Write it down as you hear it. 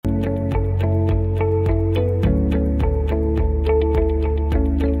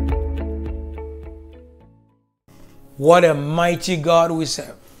What a mighty God we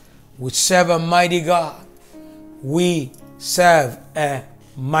serve. We serve a mighty God. We serve a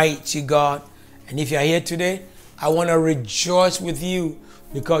mighty God. And if you're here today, I want to rejoice with you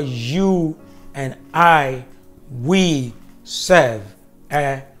because you and I, we serve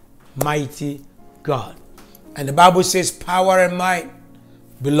a mighty God. And the Bible says power and might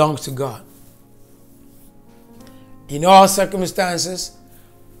belongs to God. In all circumstances,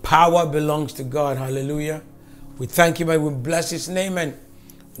 power belongs to God. Hallelujah. We thank him and we bless his name and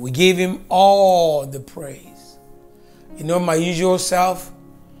we give him all the praise. You know, my usual self,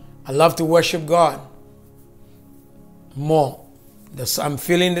 I love to worship God more. I'm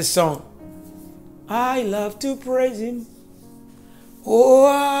feeling the song. I love to praise him. Oh,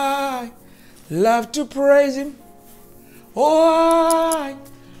 I love to praise him. Oh, I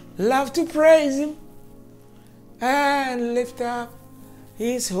love to praise him and lift up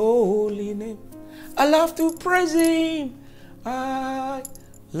his holy name. I love to praise him. I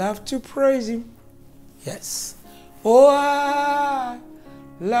love to praise him. Yes. Oh, I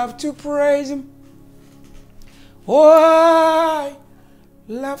love to praise him. Oh, I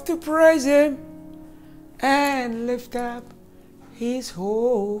love to praise him and lift up his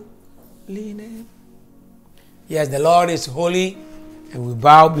holy name. Yes, the Lord is holy and we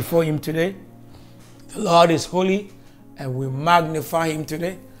bow before him today. The Lord is holy and we magnify him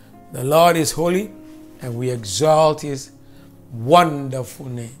today. The Lord is holy and we exalt his wonderful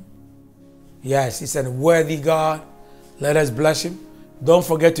name. Yes, he's a worthy God. Let us bless him. Don't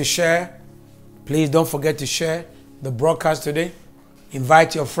forget to share. Please don't forget to share the broadcast today.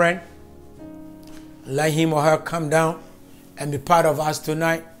 Invite your friend. Let him or her come down and be part of us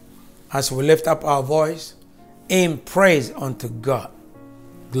tonight as we lift up our voice in praise unto God.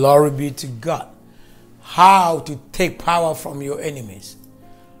 Glory be to God. How to take power from your enemies.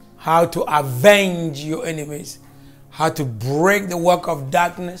 How to avenge your enemies. How to break the work of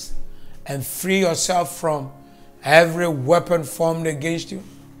darkness and free yourself from every weapon formed against you.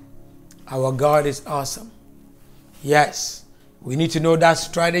 Our God is awesome. Yes, we need to know that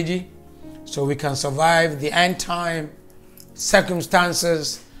strategy so we can survive the end time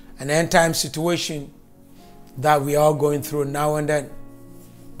circumstances and end time situation that we are going through now and then.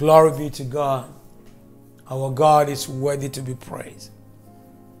 Glory be to God. Our God is worthy to be praised.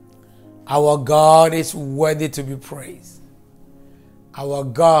 Our God is worthy to be praised. Our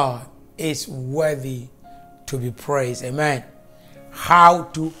God is worthy to be praised. Amen. How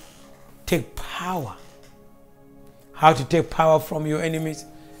to take power. How to take power from your enemies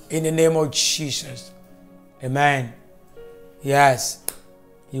in the name of Jesus. Amen. Yes,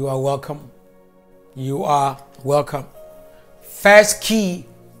 you are welcome. You are welcome. First key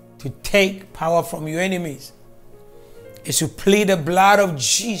to take power from your enemies is to plead the blood of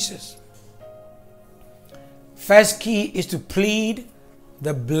Jesus. First key is to plead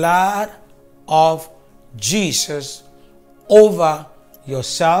the blood of Jesus over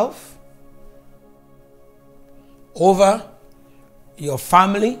yourself, over your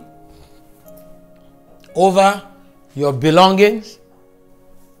family, over your belongings,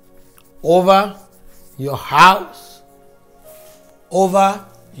 over your house, over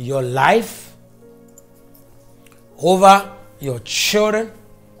your life, over your children,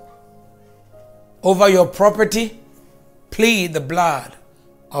 over your property. Plead the blood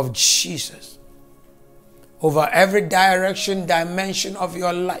of Jesus over every direction, dimension of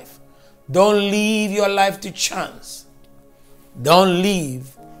your life. Don't leave your life to chance. Don't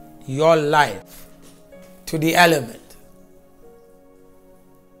leave your life to the element.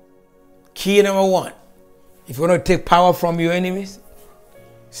 Key number one, if you want to take power from your enemies,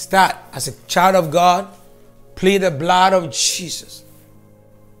 start as a child of God, plead the blood of Jesus.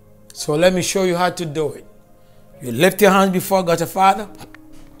 So let me show you how to do it. You lift your hands before God the Father.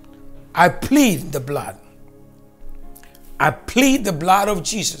 I plead the blood. I plead the blood of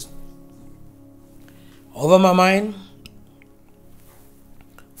Jesus over my mind.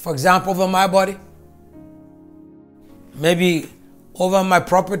 For example, over my body. Maybe over my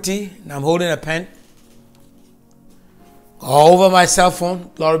property, and I'm holding a pen. Or over my cell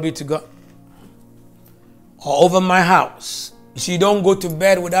phone, glory be to God. Or over my house. You see, you don't go to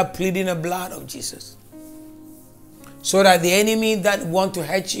bed without pleading the blood of Jesus. So that the enemy that want to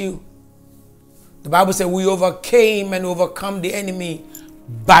hurt you, the Bible says we overcame and overcome the enemy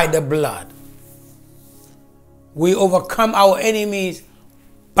by the blood. We overcome our enemies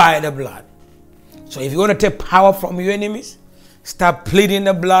by the blood. So if you want to take power from your enemies, start pleading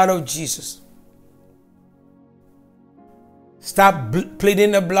the blood of Jesus. Stop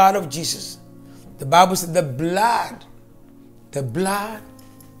pleading the blood of Jesus. The Bible says the blood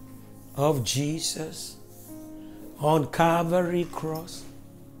of Jesus on Calvary cross.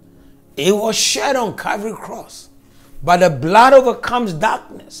 It was shed on Calvary cross. But the blood overcomes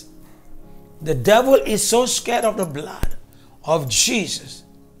darkness. The devil is so scared of the blood of Jesus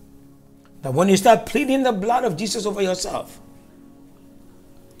that when you start pleading the blood of Jesus over yourself,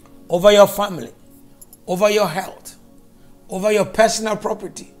 over your family, over your health, over your personal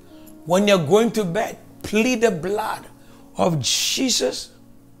property, when you're going to bed, plead the blood of Jesus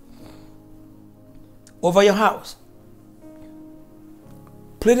over your house.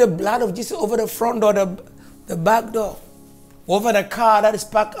 Plead the blood of Jesus over the front door, the back door, over the car that is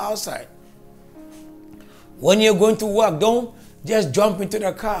parked outside. When you're going to work, don't just jump into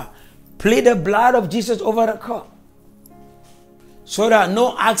the car. Plead the blood of Jesus over the car so that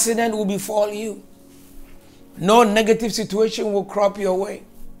no accident will befall you. No negative situation will crop your way.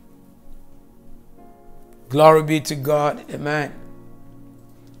 Glory be to God. Amen.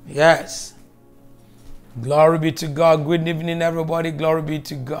 Yes. Glory be to God. Good evening, everybody. Glory be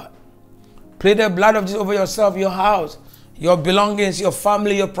to God. Plead the blood of Jesus over yourself, your house, your belongings, your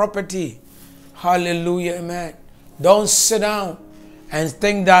family, your property. Hallelujah. Amen. Don't sit down and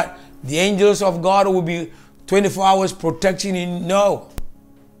think that the angels of God will be 24 hours protecting you. No.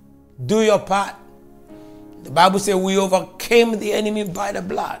 Do your part. The Bible says we overcame the enemy by the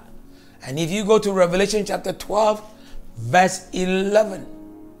blood. And if you go to Revelation chapter 12, verse 11,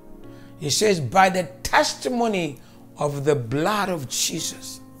 it says, by the testimony of the blood of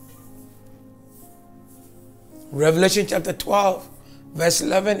Jesus. Revelation chapter 12, verse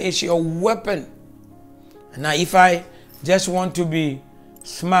 11 is your weapon. Now, if I just want to be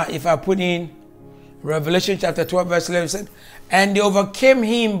smart, if I put in Revelation chapter 12, verse 11, it said, and they overcame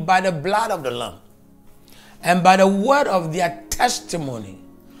him by the blood of the Lamb and by the word of their testimony.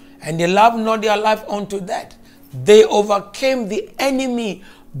 And they loved not their life unto death. They overcame the enemy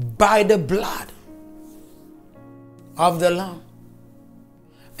by the blood of the Lamb.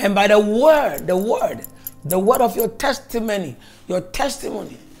 And by the word of your testimony,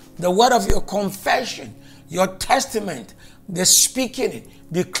 the word of your confession, your testament, the speaking it,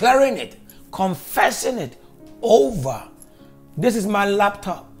 declaring it, confessing it over. This is my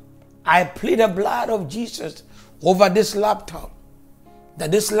laptop. I plead the blood of Jesus over this laptop,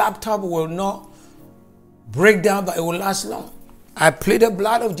 that this laptop will not break down, but it will last long. I plead the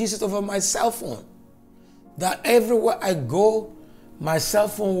blood of Jesus over my cell phone, that everywhere I go, my cell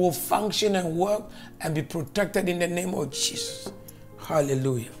phone will function and work and be protected in the name of Jesus.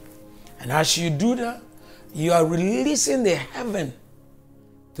 Hallelujah. And as you do that, you are releasing the heaven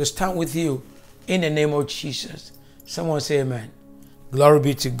to stand with you in the name of Jesus. Someone say amen. Glory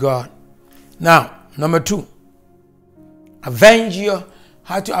be to God. Now, number 2.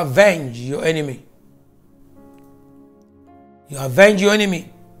 How to avenge your enemy. You avenge your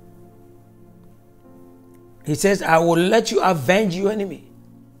enemy. He says, I will let you avenge your enemy.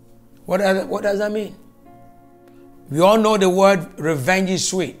 What does that mean? We all know the word revenge is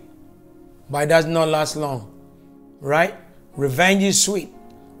sweet, but it does not last long. Right? Revenge is sweet,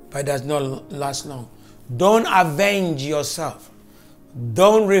 but it does not last long. Don't avenge yourself.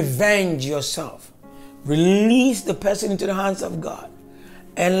 Don't revenge yourself. Release the person into the hands of God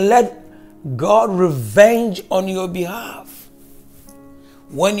and let God revenge on your behalf.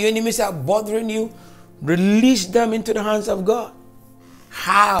 When your enemies are bothering you, release them into the hands of God.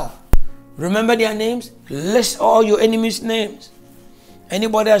 How? Remember their names? List all your enemies' names.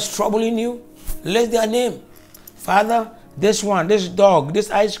 Anybody that's troubling you, list their name. Father, this one, this dog, this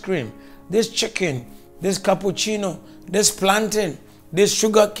ice cream, this chicken, this cappuccino, this plantain, this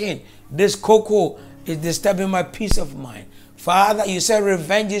sugar cane, this cocoa is disturbing my peace of mind. Father, you said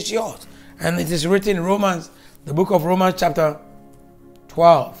revenge is yours. And it is written in Romans, the book of Romans chapter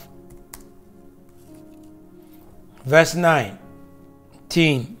 12, verse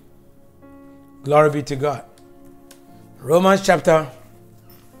 19. Glory be to God. Romans chapter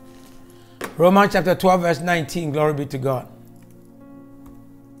 12, verse 19. Glory be to God.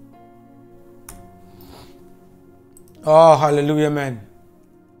 Oh, hallelujah, man.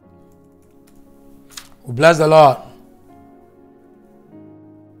 We bless the Lord.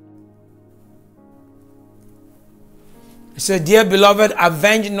 He said, dear beloved,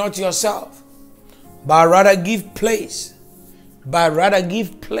 avenge not yourself, but rather give place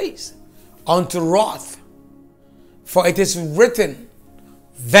unto wrath. For it is written,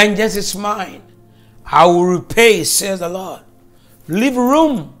 vengeance is mine, I will repay, says the Lord. Leave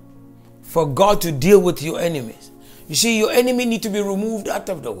room for God to deal with your enemies. You see, your enemy need to be removed out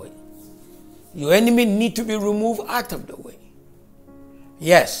of the way. Your enemy need to be removed out of the way.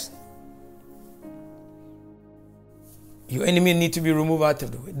 Yes. Your enemy need to be removed out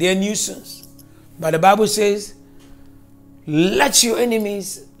of the way. They are nuisance. But the Bible says let your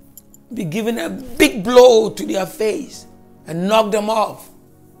enemies be given a big blow to their face and knock them off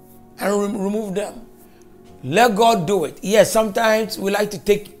and remove them. Let God do it. Yes, sometimes we like to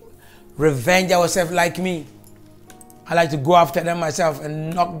take revenge ourselves, like me. I like to go after them myself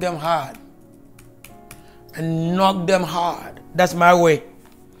and knock them hard. And knock them hard. That's my way.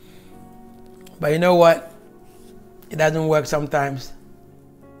 But you know what? It doesn't work sometimes.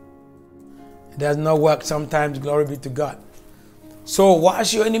 It does not work sometimes. Glory be to God. So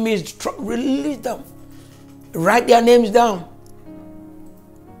whilst your enemies, release them. Write their names down.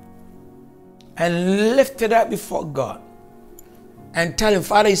 And lift it up before God. And tell him,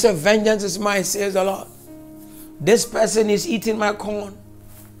 Father, you said, vengeance is mine, says the Lord. This person is eating my corn.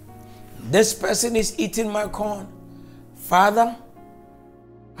 This person is eating my corn. Father,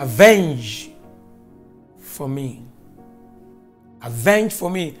 avenge for me. Avenge for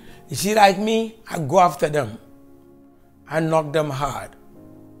me. You see, like me, I go after them. I knock them hard.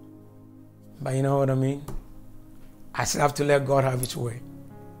 But you know what I mean? I still have to let God have his way.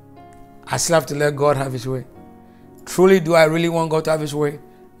 I still have to let God have his way. Truly, do I really want God to have his way?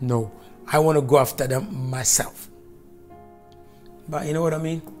 No. I want to go after them myself. But you know what I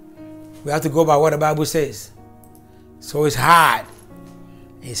mean? We have to go by what the Bible says. So it's hard.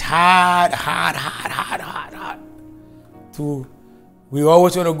 It's hard. We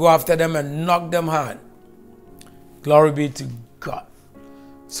always want to go after them and knock them hard. Glory be to God.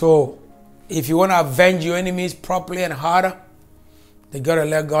 So, if you want to avenge your enemies properly and harder, they got to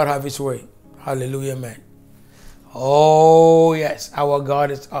let God have his way. Hallelujah, man. Oh, yes. Our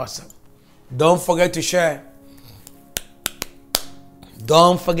God is awesome. Don't forget to share.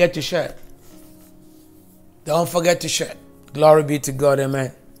 Don't forget to share. Don't forget to share. Glory be to God.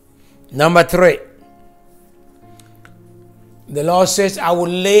 Amen. Number 3. The Lord says, I will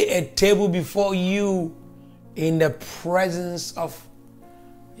lay a table before you in the presence of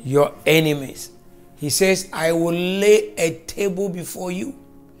your enemies. He says, I will lay a table before you.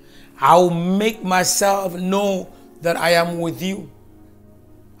 I will make myself know that I am with you.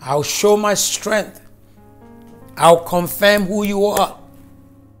 I'll show my strength. I'll confirm who you are.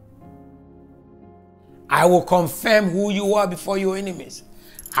 I will confirm who you are before your enemies.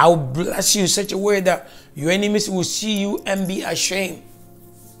 I will bless you in such a way that your enemies will see you and be ashamed.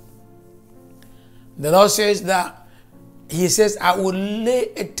 The Lord says that, he says, I will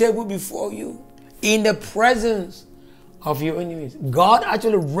lay a table before you in the presence of your enemies. God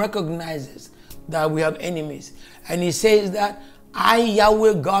actually recognizes that we have enemies. And he says that I,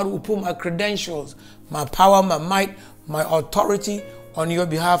 Yahweh God, will put my credentials, my power, my might, my authority on your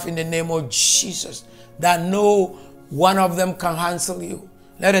behalf in the name of Jesus, that no one of them can handle you.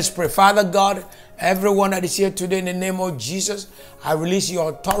 Let us pray. Father God, everyone that is here today, in the name of Jesus, I release your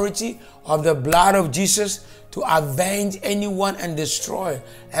authority of the blood of Jesus to avenge anyone and destroy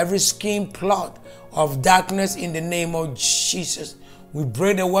every scheme, plot of darkness in the name of Jesus. We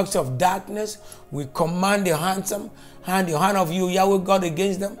break the works of darkness. We command the hand of you, Yahweh God,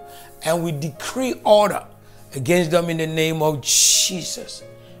 against them. And we decree order against them in the name of Jesus.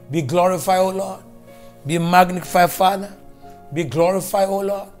 Be glorified, O Lord. Be magnified, Father. Be glorified, O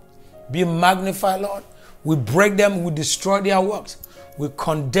Lord. Be magnified, Lord. We break them. We destroy their works. We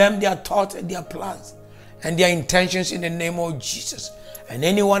condemn their thoughts and their plans and their intentions in the name of Jesus. And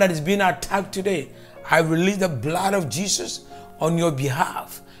anyone that is being attacked today, I release the blood of Jesus on your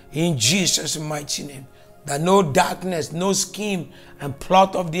behalf in Jesus' mighty name. That no darkness, no scheme and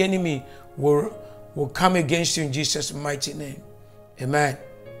plot of the enemy will come against you in Jesus' mighty name. Amen.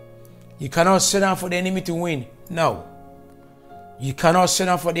 You cannot sit down for the enemy to win. No. You cannot sit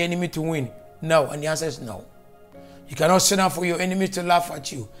down for the enemy to win. No. And the answer is no. You cannot sit down for your enemy to laugh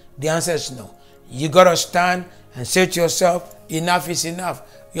at you. The answer is no. You got to stand and say to yourself, enough is enough.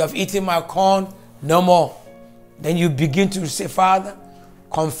 You have eaten my corn, no more. Then you begin to say, Father,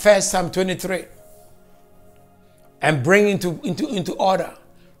 confess Psalm 23 and bring into order.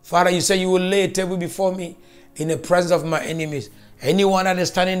 Father, you say you will lay a table before me in the presence of my enemies. Anyone that is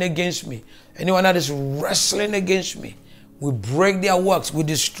standing against me, anyone that is wrestling against me, we break their works, we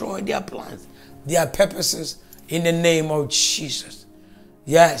destroy their plans, their purposes in the name of Jesus.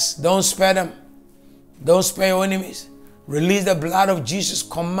 Yes, don't spare them. Don't spare your enemies. Release the blood of Jesus.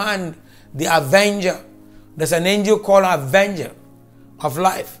 Command the avenger. There's an angel called Avenger of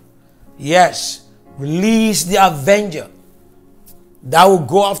life. Yes, release the avenger that will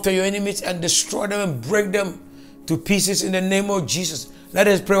go after your enemies and destroy them and break them to pieces in the name of Jesus. Let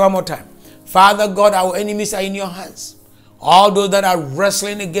us pray one more time. Father God, our enemies are in your hands. All those that are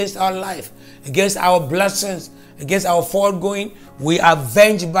wrestling against our life, against our blessings, against our forward going, we are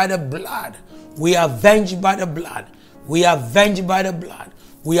avenged by the blood. We are avenged by the blood. We are avenged by the blood.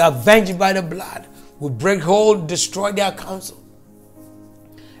 We are avenged by the blood. We break hold, destroy their counsel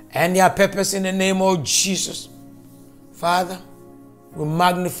and their purpose in the name of Jesus. Father, we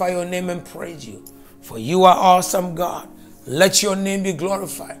magnify your name and praise you, for you are awesome, God. Let your name be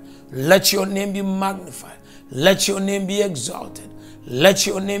glorified. Let your name be magnified. Let your name be exalted. Let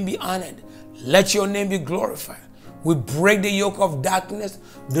your name be honored. Let your name be glorified. We break the yoke of darkness,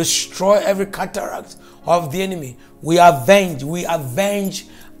 destroy every cataract of the enemy. We avenge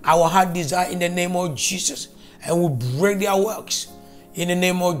our heart desire in the name of Jesus, and we break their works in the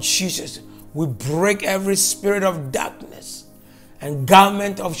name of Jesus. We break every spirit of darkness and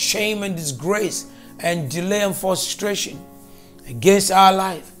garment of shame and disgrace and delay and frustration against our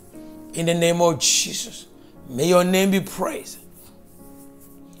life in the name of Jesus. May your name be praised.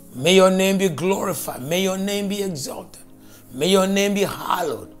 May your name be glorified. May your name be exalted. May your name be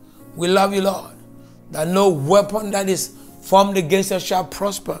hallowed. We love you, Lord, that no weapon that is formed against us shall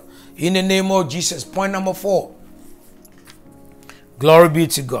prosper in the name of Jesus. Point number 4. Glory be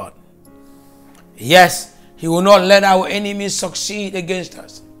to God. Yes, he will not let our enemies succeed against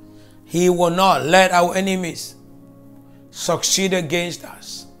us. He will not let our enemies succeed against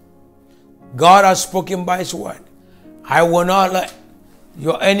us. God has spoken by his word. I will not let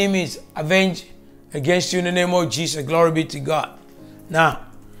your enemies avenge against you in the name of Jesus. Glory be to God. Now,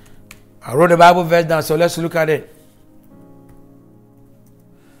 I wrote the Bible verse down, so let's look at it.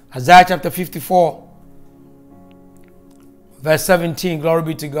 Isaiah chapter 54, verse 17. Glory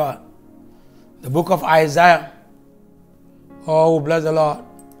be to God. The book of Isaiah. Oh, bless the Lord,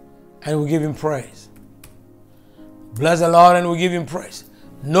 and we give him praise. Bless the Lord, and we give him praise.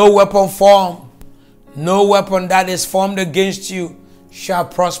 No weapon formed, no weapon that is formed against you shall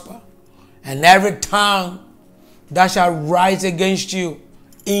prosper. And every tongue that shall rise against you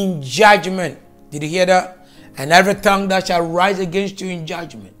in judgment. Did you hear that? And every tongue that shall rise against you in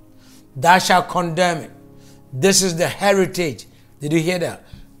judgment, thou shalt condemn it. This is the heritage. Did you hear that?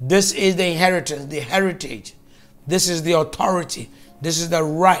 This is the inheritance, the heritage. This is the authority. This is the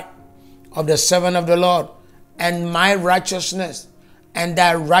right of the servant of the Lord. And my righteousness, and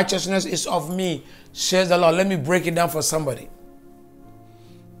that righteousness is of me, says the Lord. Let me break it down for somebody.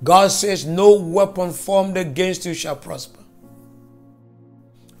 God says, no weapon formed against you shall prosper.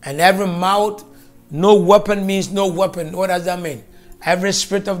 And every mouth, no weapon means no weapon. What does that mean? Every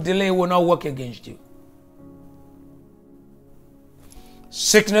spirit of delay will not work against you.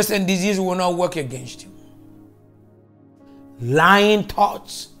 Sickness and disease will not work against you. Lying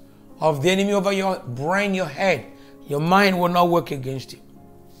thoughts of the enemy over your brain, your head, your mind will not work against you.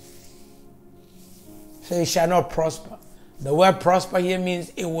 So it shall not prosper. The word prosper here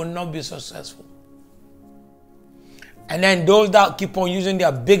means it will not be successful. And then those that keep on using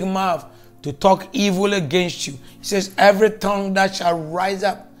their big mouth to talk evil against you. He says, every tongue that shall rise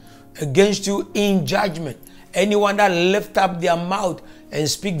up against you in judgment. Anyone that lift up their mouth and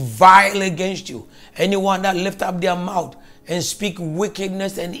speak vile against you. Anyone that lift up their mouth and speak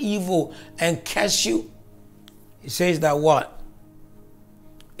wickedness and evil and curse you. He says that what?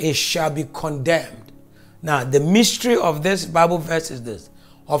 It shall be condemned. Now, the mystery of this Bible verse is this.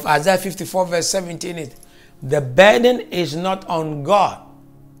 Of Isaiah 54 verse 17 is, the burden is not on God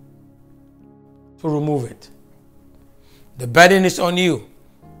to remove it. The burden is on you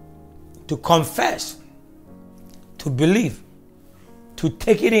to confess, to believe, to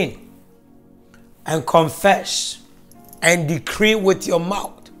take it in and confess and decree with your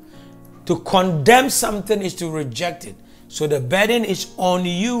mouth. To condemn something is to reject it. So the burden is on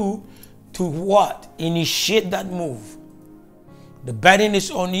you to what? Initiate that move. The burden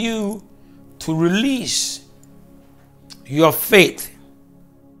is on you to release your faith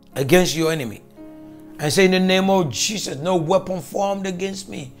against your enemy. And say, in the name of Jesus, no weapon formed against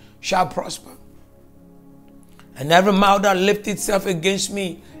me shall prosper. And every mouth that lifts itself against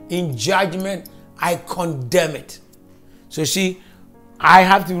me in judgment, I condemn it. So see, I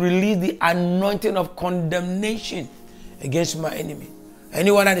have to release the anointing of condemnation against my enemy.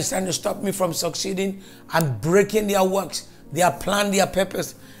 Anyone that is trying to stop me from succeeding, I'm breaking their works, their plan, their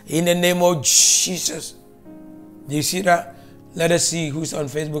purpose in the name of Jesus. Do you see that? Let us see who's on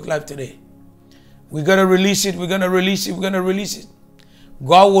Facebook Live today. We're going to release it. We're going to release it. We're going to release it.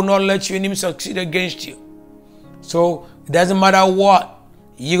 God will not let your enemy succeed against you. So it doesn't matter what.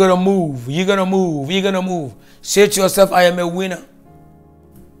 You're going to move. You're going to move. You're going to move. Say to yourself, I am a winner.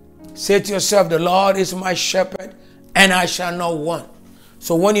 Say to yourself, the Lord is my shepherd and I shall not want.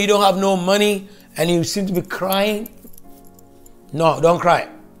 So when you don't have no money and you seem to be crying, no, don't cry.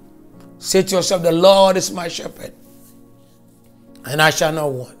 Say to yourself, the Lord is my shepherd and I shall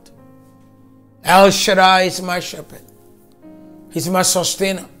not want. El Shaddai is my shepherd He's my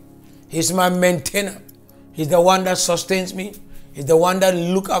sustainer. He's my maintainer. He's the one that sustains me. He's the one that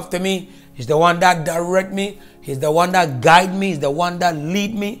looks after me. He's the one that directs me. He's the one that guides me. He's the one that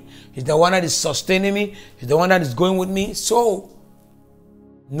leads me. He's the one that is sustaining me. He's the one that is going with me. So,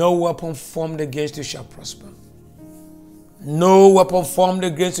 no weapon formed against you shall prosper. No weapon formed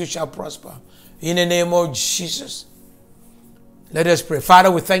against you shall prosper. In the name of Jesus. Let us pray. Father,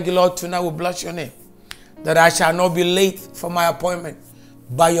 we thank you, Lord. Tonight we bless your name. That I shall not be late for my appointment.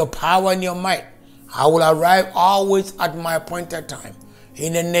 By your power and your might, I will arrive always at my appointed time.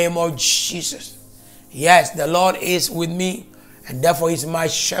 In the name of Jesus. Yes, the Lord is with me, and therefore He's my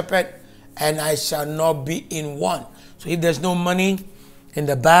shepherd, and I shall not be in want. So if there's no money in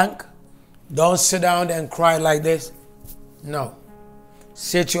the bank, don't sit down and cry like this. No.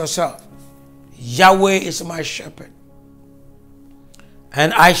 Say to yourself, Yahweh is my shepherd,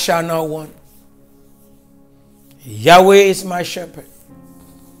 and I shall not want. Yahweh is my shepherd,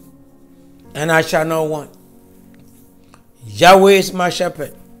 and I shall not want. Yahweh is my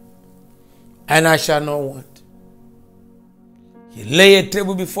shepherd, and I shall not want. He lay a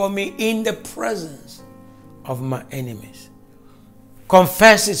table before me in the presence of my enemies.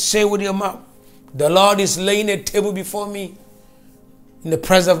 Confess it, say with your mouth, the Lord is laying a table before me in the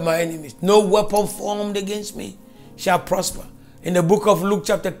presence of my enemies. No weapon formed against me shall prosper. In the book of Luke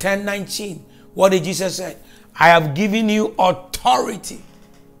chapter 10:19, what did Jesus say? I have given you authority.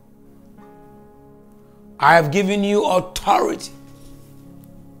 I have given you authority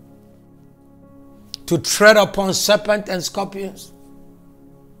to tread upon serpents and scorpions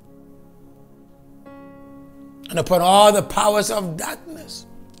and upon all the powers of darkness.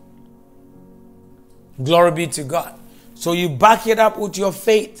 Glory be to God. So you back it up with your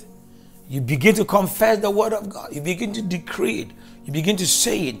faith. You begin to confess the word of God. You begin to decree it. You begin to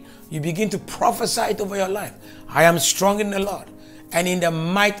say it. You begin to prophesy it over your life. I am strong in the Lord, and in the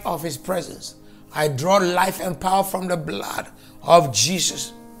might of His presence, I draw life and power from the blood of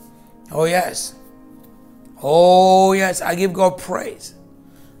Jesus. Oh yes. Oh yes, I give God praise.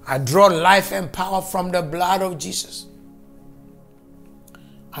 I draw life and power from the blood of Jesus.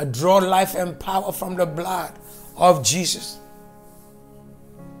 I draw life and power from the blood of Jesus.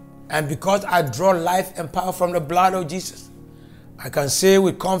 And because I draw life and power from the blood of Jesus, I can say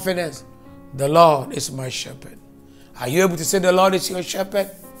with confidence, the Lord is my shepherd. Are you able to say the Lord is your shepherd?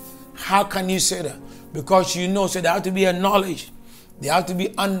 How can you say that? Because you know, so there has to be a knowledge. There has to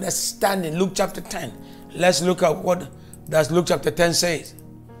be understanding. Luke chapter 10. Let's look at what does Luke chapter 10 says.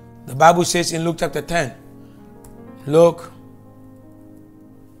 The Bible says in Luke chapter 10. Luke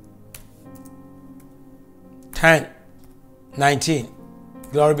 10:19.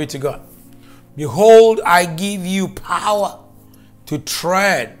 Glory be to God. Behold, I give you power to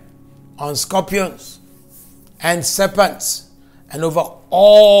tread on scorpions and serpents and over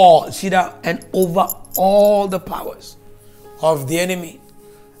all, see that, and over all the powers of the enemy,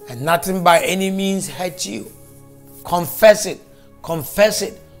 and nothing by any means hurt you. Confess it. Confess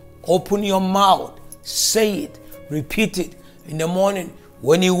it. Open your mouth. Say it. Repeat it in the morning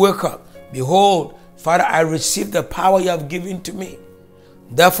when you wake up. Behold, Father, I receive the power you have given to me.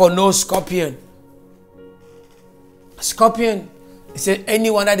 Therefore, no scorpion. Scorpion, it said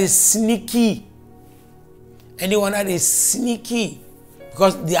anyone that is sneaky. Anyone that is sneaky.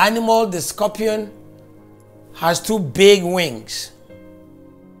 Because the animal, the scorpion, has two big wings.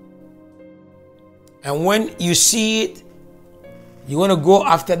 And when you see it, you want to go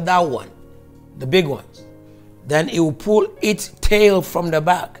after that one, the big ones. Then it will pull its tail from the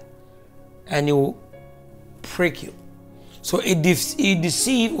back and it will prick you. So it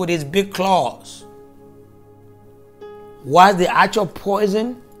deceives with its big claws. While the actual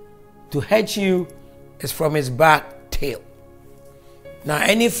poison to hurt you is from its back tail. Now,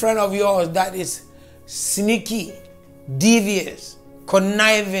 any friend of yours that is sneaky, devious,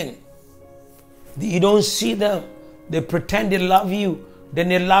 conniving, you don't see them. They pretend they love you, then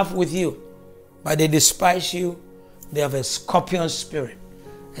they laugh with you, but they despise you. They have a scorpion spirit.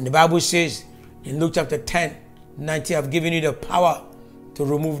 And the Bible says in Luke chapter 10:19, I've given you the power to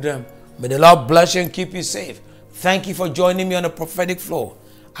remove them. May the Lord bless you and keep you safe. Thank you for joining me on the prophetic floor.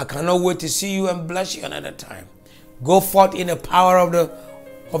 I cannot wait to see you and bless you another time. Go forth in the power of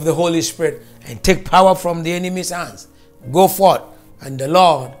the Holy Spirit and take power from the enemy's hands. Go forth, and the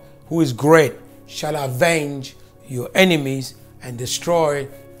Lord, who is great, shall avenge your enemies and destroy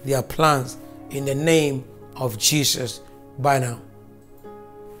their plans in the name of Jesus. Bye now.